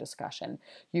emotions or discussion,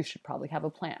 you should probably have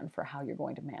a plan for how you're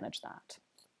going to manage that.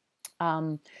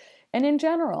 And in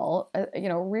general,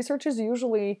 research is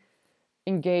usually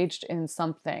engaged in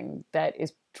something that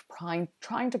is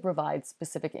trying to provide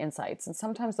specific insights, and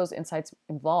sometimes those insights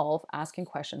involve asking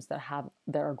questions that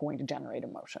are going to generate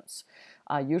emotions.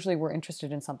 Usually, we're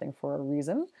interested in something for a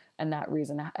reason, and that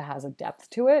reason has a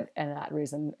depth to it, and that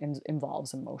reason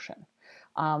involves emotion.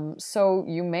 So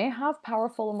you may have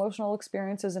powerful emotional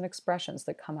experiences and expressions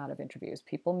that come out of interviews.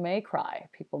 People may cry.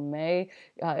 People may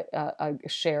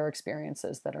share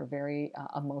experiences that are very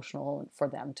emotional for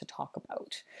them to talk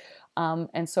about.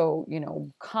 And so,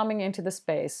 coming into the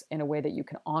space in a way that you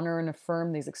can honor and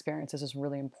affirm these experiences is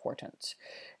really important.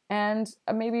 And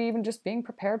maybe even just being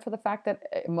prepared for the fact that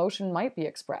emotion might be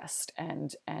expressed,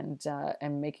 and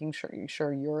making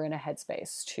sure you're in a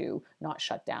headspace to not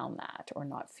shut down that or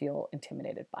not feel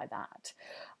intimidated by that,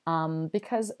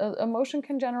 because emotion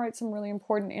can generate some really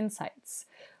important insights.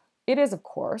 It is, of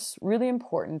course, really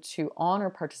important to honor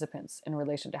participants in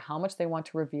relation to how much they want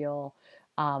to reveal.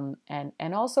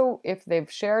 And also, if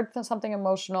they've shared something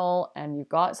emotional and you've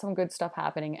got some good stuff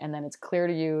happening, and then it's clear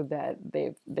to you that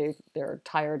they're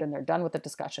tired and they're done with the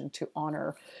discussion, to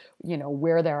honor,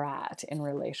 where they're at in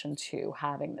relation to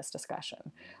having this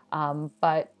discussion.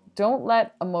 But don't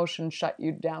let emotion shut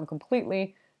you down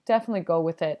completely. Definitely go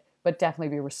with it, but definitely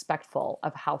be respectful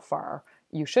of how far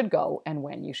you should go and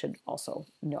when you should also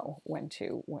know when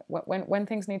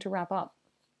things need to wrap up.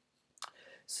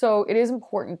 So it is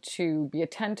important to be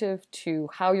attentive to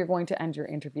how you're going to end your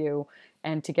interview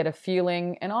and to get a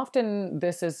feeling. And often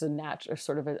this is a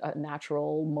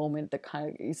natural moment that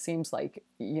kind of seems like,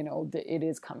 it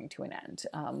is coming to an end.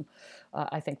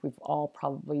 I think we've all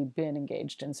probably been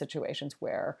engaged in situations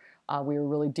where we were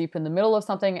really deep in the middle of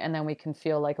something, and then we can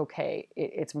feel like, okay,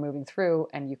 it's moving through,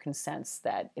 and you can sense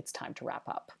that it's time to wrap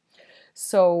up.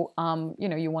 So,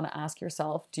 you want to ask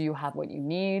yourself, do you have what you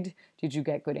need? Did you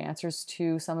get good answers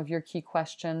to some of your key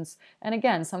questions? And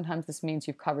again, sometimes this means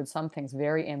you've covered some things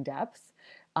very in depth,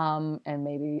 and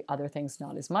maybe other things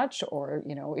not as much, or,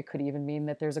 it could even mean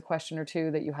that there's a question or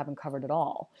two that you haven't covered at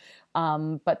all.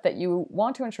 But that you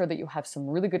want to ensure that you have some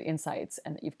really good insights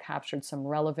and that you've captured some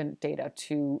relevant data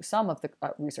to some of the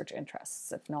research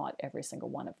interests, if not every single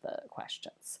one of the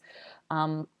questions.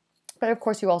 But of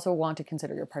course, you also want to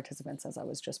consider your participants, as I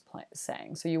was just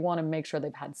saying. So you want to make sure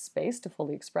they've had space to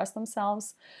fully express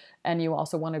themselves. And you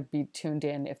also want to be tuned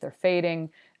in if they're fading,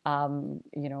 tune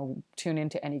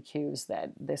into any cues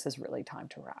that this is really time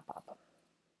to wrap up.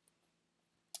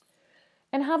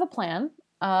 And have a plan,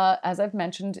 as I've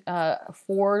mentioned,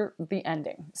 for the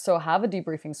ending. So have a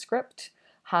debriefing script.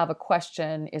 Have a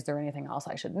question, is there anything else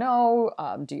I should know?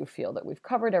 Do you feel that we've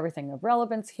covered everything of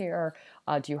relevance here?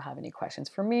 Do you have any questions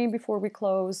for me before we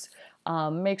close?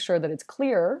 Make sure that it's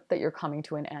clear that you're coming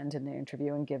to an end in the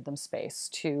interview and give them space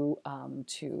to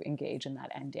engage in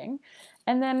that ending.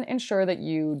 And then ensure that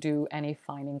you do any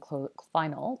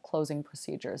final closing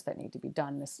procedures that need to be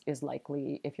done. This is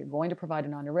likely, if you're going to provide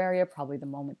an honoraria, probably the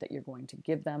moment that you're going to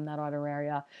give them that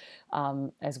honoraria.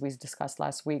 As we discussed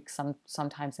last week,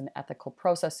 sometimes in ethical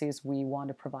processes, we want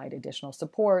to provide additional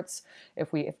supports.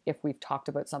 If we've talked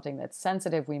about something that's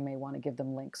sensitive, we may want to give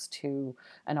them links to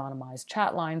anonymized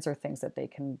chat lines or things that they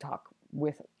can talk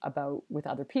with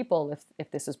other people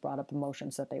if this has brought up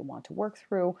emotions that they want to work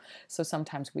through. So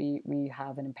sometimes we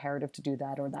have an imperative to do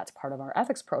that, or that's part of our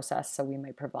ethics process. So we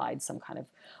may provide some kind of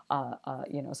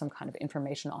some kind of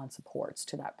information on supports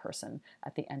to that person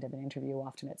at the end of an interview.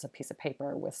 Often it's a piece of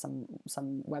paper with some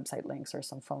website links or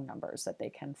some phone numbers that they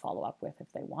can follow up with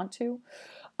if they want to.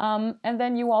 And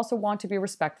then you also want to be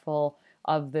respectful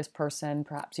of this person.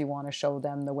 Perhaps you want to show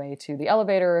them the way to the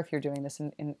elevator if you're doing this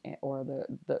or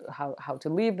how to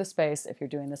leave the space if you're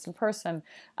doing this in person,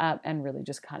 and really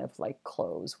just kind of like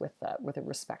close with a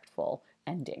respectful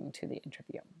ending to the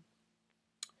interview.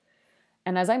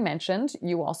 And as I mentioned,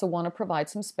 you also want to provide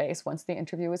some space once the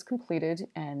interview is completed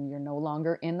and you're no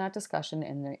longer in that discussion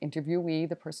and the interviewee,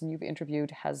 the person you've interviewed,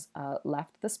 has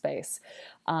left the space,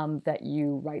 that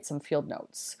you write some field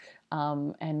notes.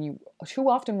 And too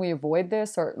often we avoid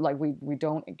this, or like we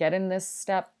don't get in this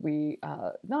step. We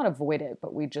not avoid it,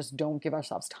 but we just don't give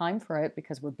ourselves time for it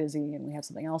because we're busy and we have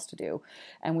something else to do.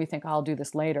 And we think, I'll do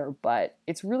this later. But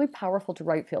it's really powerful to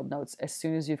write field notes as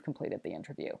soon as you've completed the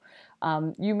interview.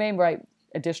 You may write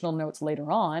additional notes later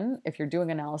on. If you're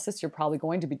doing analysis, you're probably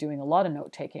going to be doing a lot of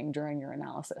note taking during your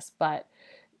analysis, but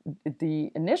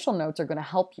the initial notes are going to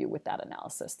help you with that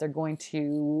analysis. You're going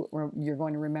to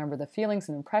remember the feelings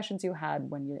and impressions you had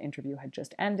when your interview had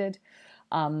just ended.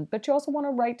 But you also want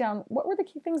to write down what were the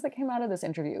key things that came out of this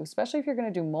interview, especially if you're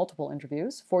going to do multiple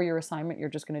interviews. For your assignment, you're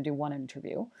just going to do one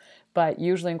interview. But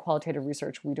usually in qualitative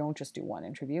research, we don't just do one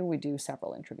interview, we do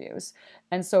several interviews.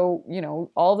 And so,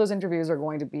 all those interviews are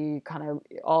going to be kind of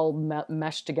all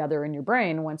meshed together in your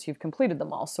brain once you've completed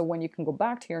them all. So when you can go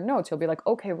back to your notes, you'll be like,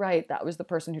 okay, right, that was the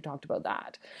person who talked about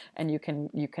that. And you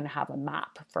can have a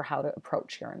map for how to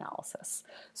approach your analysis.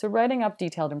 So writing up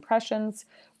detailed impressions,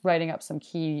 writing up some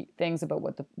key things about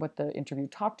what the interview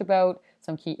talked about,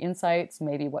 some key insights,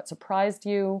 maybe what surprised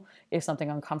you, if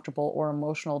something uncomfortable or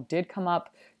emotional did come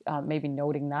up, maybe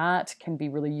noting that can be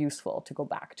really useful to go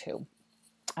back to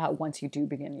once you do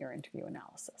begin your interview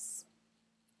analysis.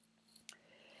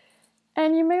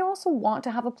 And you may also want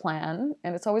to have a plan,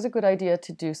 and it's always a good idea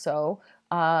to do so,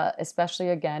 especially,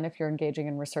 again, if you're engaging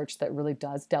in research that really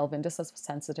does delve into some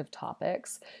sensitive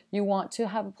topics. You want to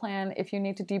have a plan if you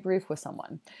need to debrief with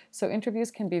someone. So interviews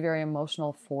can be very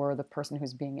emotional for the person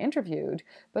who's being interviewed,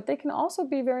 but they can also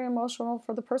be very emotional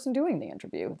for the person doing the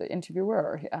interview, the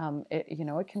interviewer.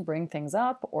 It can bring things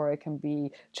up, or it can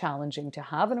be challenging to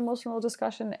have an emotional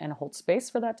discussion and hold space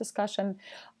for that discussion.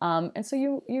 And so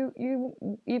you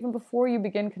even before you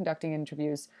begin conducting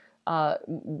interviews,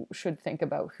 should think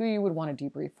about who you would want to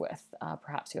debrief with.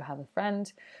 Perhaps you have a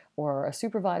friend or a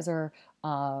supervisor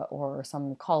or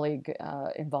some colleague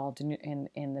involved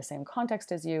in the same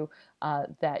context as you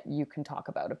that you can talk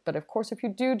about it. But of course, if you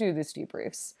do these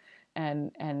debriefs,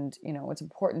 and it's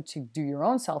important to do your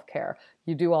own self-care,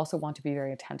 you do also want to be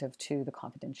very attentive to the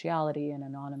confidentiality and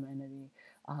anonymity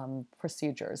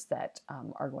procedures that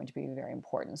are going to be very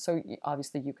important. So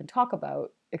obviously you can talk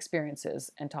about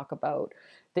experiences and talk about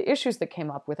the issues that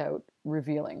came up without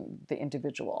revealing the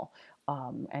individual.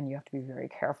 And you have to be very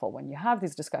careful when you have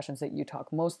these discussions that you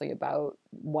talk mostly about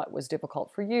what was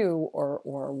difficult for you,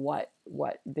 or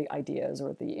what the ideas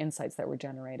or the insights that were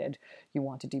generated you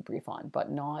want to debrief on,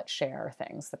 but not share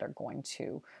things that are going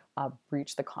to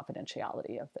breach the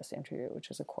confidentiality of this interview, which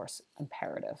is of course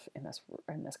imperative in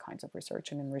this kinds of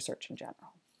research and in research in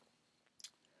general.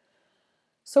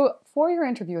 So for your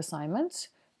interview assignment,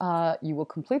 you will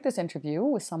complete this interview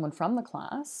with someone from the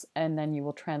class, and then you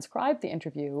will transcribe the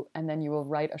interview, and then you will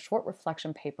write a short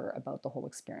reflection paper about the whole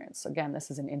experience. Again,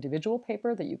 this is an individual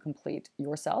paper that you complete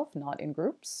yourself, not in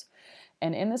groups.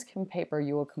 And in this paper,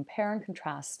 you will compare and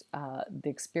contrast the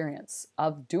experience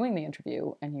of doing the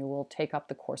interview, and you will take up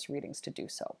the course readings to do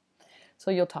so.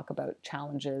 So you'll talk about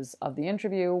challenges of the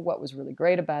interview, what was really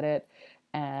great about it,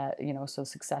 so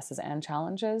successes and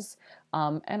challenges,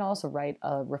 and also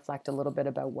reflect a little bit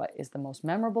about what is the most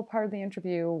memorable part of the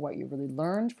interview, what you really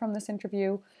learned from this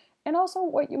interview, and also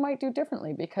what you might do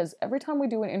differently, because every time we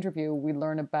do an interview, we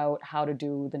learn about how to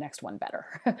do the next one better.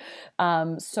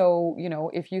 So,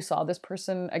 if you saw this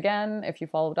person again, if you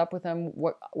followed up with them,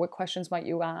 what questions might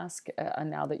you ask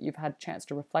now that you've had a chance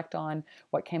to reflect on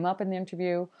what came up in the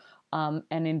interview? And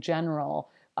in general,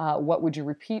 what would you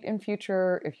repeat in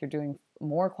future if you're doing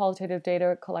more qualitative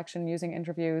data collection using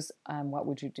interviews? What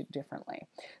would you do differently?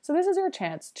 So this is your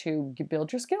chance to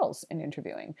build your skills in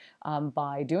interviewing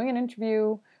by doing an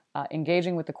interview,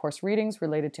 engaging with the course readings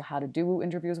related to how to do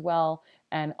interviews well,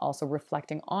 and also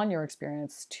reflecting on your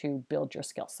experience to build your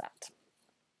skill set.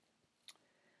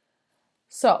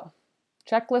 So,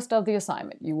 Checklist of the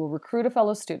assignment. You will recruit a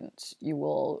fellow student. You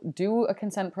will do a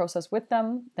consent process with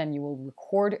them. Then you will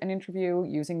record an interview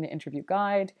using the interview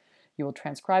guide. You will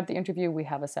transcribe the interview. We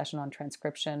have a session on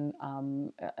transcription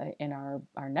in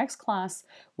our next class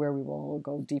where we will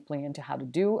go deeply into how to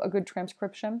do a good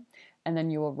transcription. And then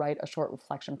you will write a short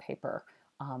reflection paper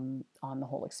on the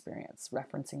whole experience,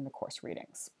 referencing the course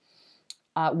readings.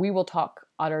 We will talk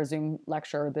at our Zoom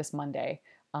lecture this Monday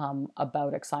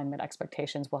about assignment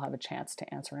expectations. We'll have a chance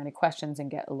to answer any questions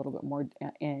and get a little bit more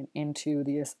into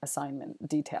the assignment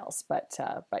details. But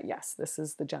yes, this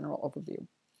is the general overview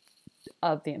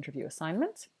of the interview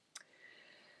assignment.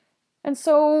 And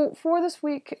so for this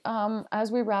week,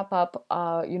 as we wrap up,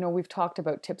 we've talked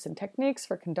about tips and techniques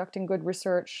for conducting good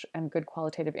research and good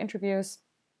qualitative interviews.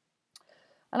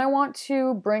 And I want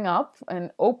to bring up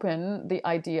and open the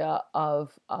idea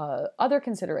of other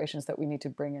considerations that we need to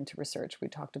bring into research. We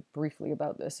talked briefly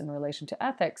about this in relation to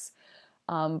ethics,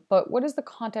 but what is the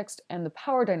context and the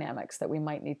power dynamics that we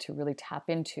might need to really tap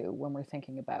into when we're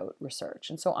thinking about research?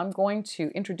 And so I'm going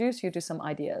to introduce you to some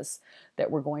ideas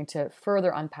that we're going to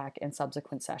further unpack in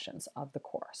subsequent sessions of the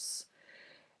course.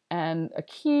 And a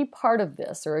key part of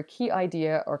this, or a key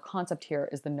idea or concept here,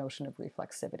 is the notion of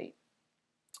reflexivity.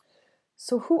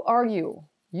 So who are you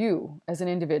as an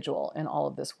individual in all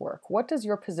of this work? What does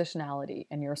your positionality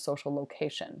and your social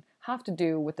location have to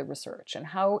do with the research? And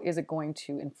how is it going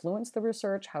to influence the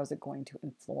research? How is it going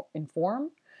to inform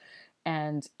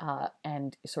and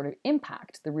sort of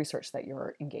impact the research that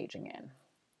you're engaging in?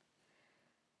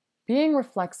 Being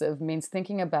reflexive means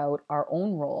thinking about our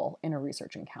own role in a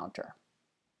research encounter.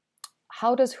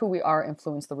 How does who we are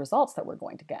influence the results that we're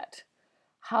going to get?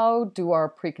 How do our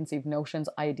preconceived notions,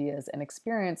 ideas, and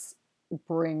experience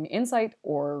bring insight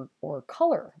or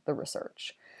color the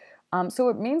research? So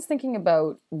it means thinking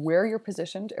about where you're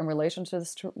positioned in relation to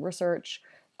this research.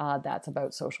 That's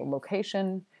about social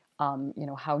location,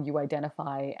 how you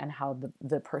identify and how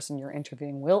the person you're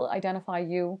interviewing will identify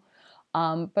you.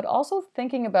 But also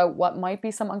thinking about what might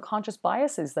be some unconscious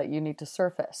biases that you need to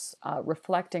surface,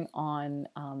 reflecting on,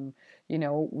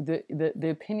 the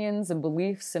opinions and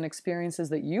beliefs and experiences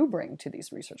that you bring to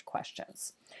these research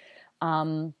questions.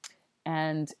 And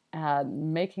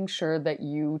making sure that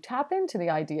you tap into the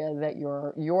idea that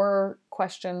your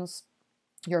questions,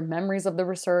 your memories of the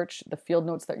research, the field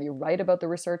notes that you write about the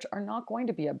research are not going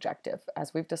to be objective.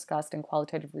 As we've discussed in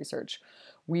qualitative research,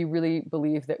 we really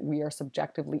believe that we are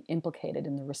subjectively implicated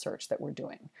in the research that we're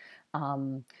doing.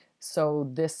 So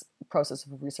this process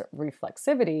of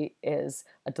reflexivity is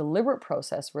a deliberate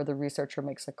process where the researcher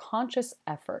makes a conscious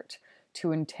effort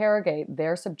to interrogate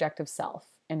their subjective self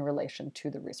in relation to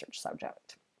the research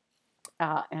subject.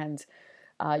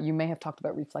 You may have talked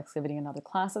about reflexivity in other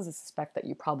classes. I suspect that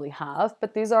you probably have,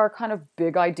 but these are kind of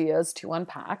big ideas to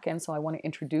unpack. And so I want to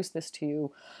introduce this to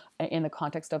you in the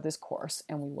context of this course,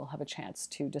 and we will have a chance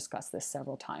to discuss this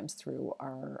several times through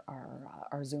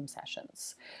our Zoom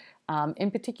sessions.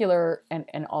 In particular,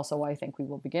 and also I think we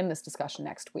will begin this discussion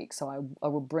next week, so I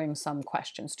will bring some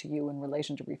questions to you in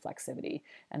relation to reflexivity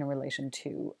and in relation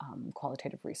to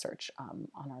qualitative research on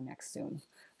our next Zoom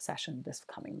session this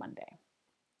coming Monday.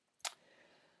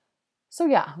 So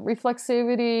yeah,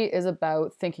 reflexivity is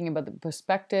about thinking about the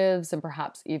perspectives and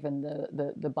perhaps even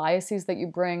the biases that you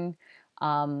bring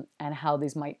and how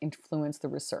these might influence the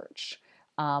research.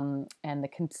 And the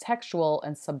contextual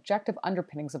and subjective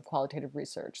underpinnings of qualitative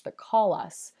research that call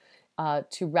us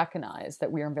to recognize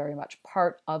that we are very much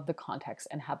part of the context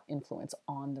and have influence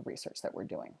on the research that we're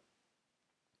doing.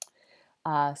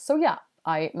 So yeah,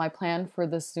 my plan for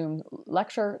this Zoom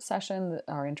lecture session,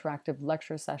 our interactive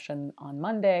lecture session on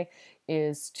Monday,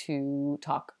 is to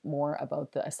talk more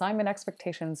about the assignment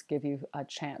expectations, give you a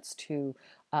chance to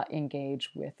engage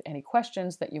with any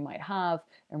questions that you might have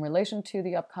in relation to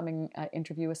the upcoming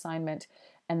interview assignment,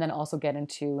 and then also get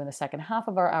into, in the second half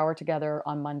of our hour together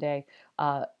on Monday,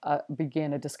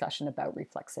 begin a discussion about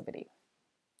reflexivity.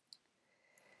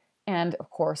 And of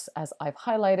course, as I've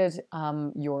highlighted,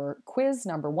 your quiz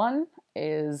number 1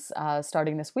 is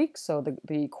starting this week. So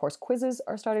the course quizzes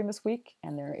are starting this week,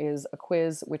 and there is a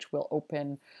quiz which will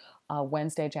open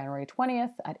Wednesday, January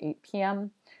 20th at 8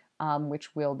 p.m.,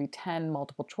 which will be 10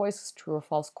 multiple choice true or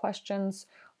false questions,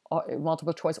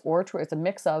 multiple choice or true. It's a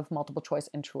mix of multiple choice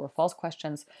and true or false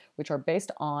questions, which are based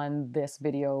on this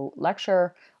video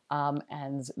lecture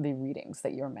and the readings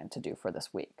that you're meant to do for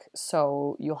this week.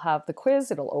 So you'll have the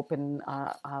quiz. It'll open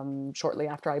shortly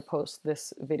after I post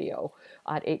this video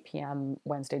at 8 p.m.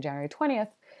 Wednesday, January 20th,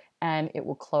 and it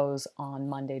will close on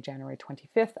Monday, January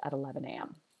 25th at 11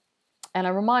 a.m. And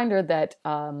a reminder that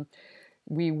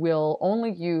we will only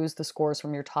use the scores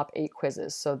from your top 8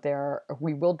 quizzes. So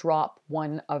we will drop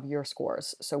one of your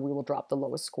scores. So we will drop the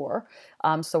lowest score.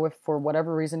 So if for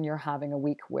whatever reason you're having a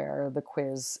week where the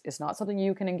quiz is not something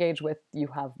you can engage with, you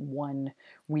have 1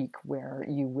 week where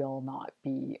you will not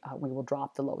be, we will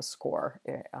drop the lowest score,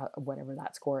 whatever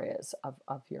that score is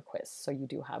of your quiz. So you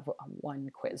do have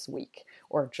 1 quiz week,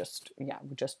 or just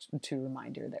to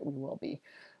remind you that we will be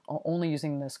only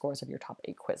using the scores of your top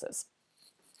 8 quizzes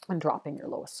and dropping your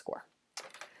lowest score.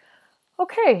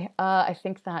 Okay, I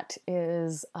think that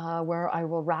is where I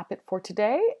will wrap it for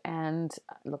today, and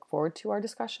look forward to our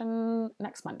discussion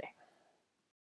next Monday.